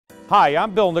Hi,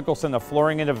 I'm Bill Nicholson of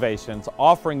Flooring Innovations,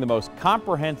 offering the most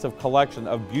comprehensive collection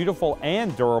of beautiful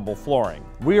and durable flooring.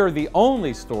 We are the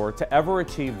only store to ever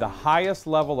achieve the highest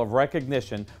level of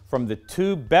recognition from the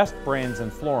two best brands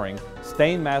in flooring,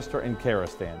 Stainmaster and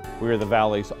Karastan. We are the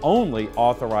Valley's only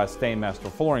authorized Stainmaster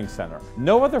flooring center.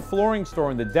 No other flooring store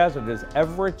in the desert has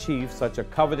ever achieved such a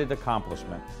coveted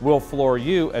accomplishment. We'll floor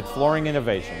you at Flooring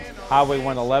Innovations, Highway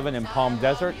 111 in Palm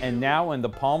Desert, and now in the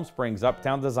Palm Springs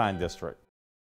Uptown Design District.